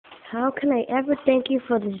How can I ever thank you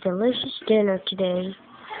for this delicious dinner today?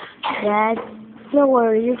 Dad, no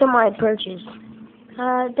worries, these are my purchase.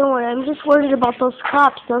 Don't worry, I'm just worried about those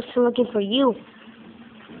cops. Those are looking for you.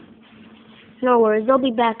 No worries, they'll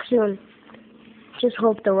be back soon. Just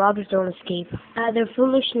hope the robbers don't escape. They're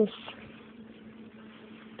foolishness.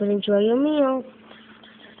 But enjoy your meal.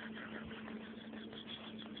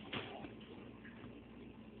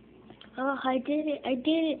 Oh, I did it.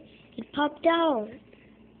 It popped out.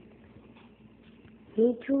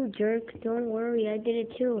 Me too, jerk. Don't worry, I did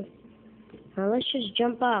it too. Now let's just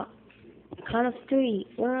jump out. Count of 3.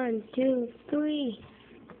 1, 2, 3.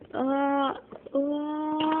 Oh,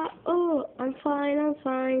 I'm fine.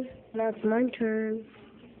 Now it's my turn.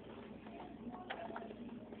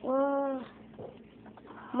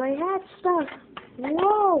 My hat's stuck.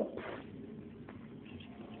 Whoa!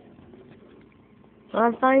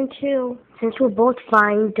 I'm fine too. Since we're both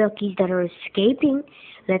fine duckies that are escaping,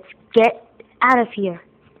 let's get out of here.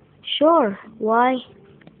 Sure, why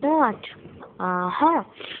not?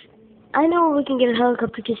 I know where we can get a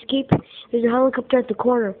helicopter to escape. There's a helicopter at the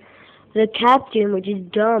corner. The captain, which is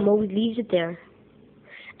dumb, always leaves it there.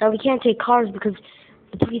 Now we can't take cars because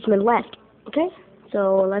the policeman left. Okay?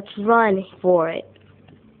 So let's run for it.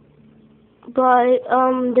 But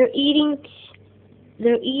they're eating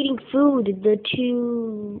food. The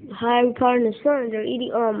two Harry Potter and the son,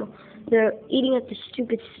 they're eating at the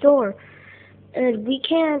stupid store, and we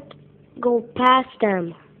can't go past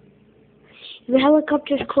them. The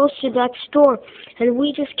helicopter's close to that store, and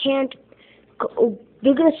we just can't go.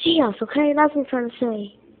 They're gonna see us, okay? That's what I'm trying to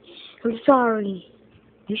say. I'm sorry.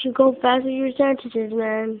 You should go faster your sentences,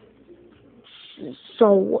 man.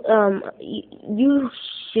 So, you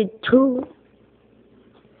should too.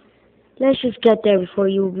 Let's just get there before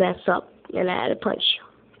you mess up and I had to punch you.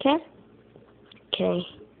 Okay? Okay.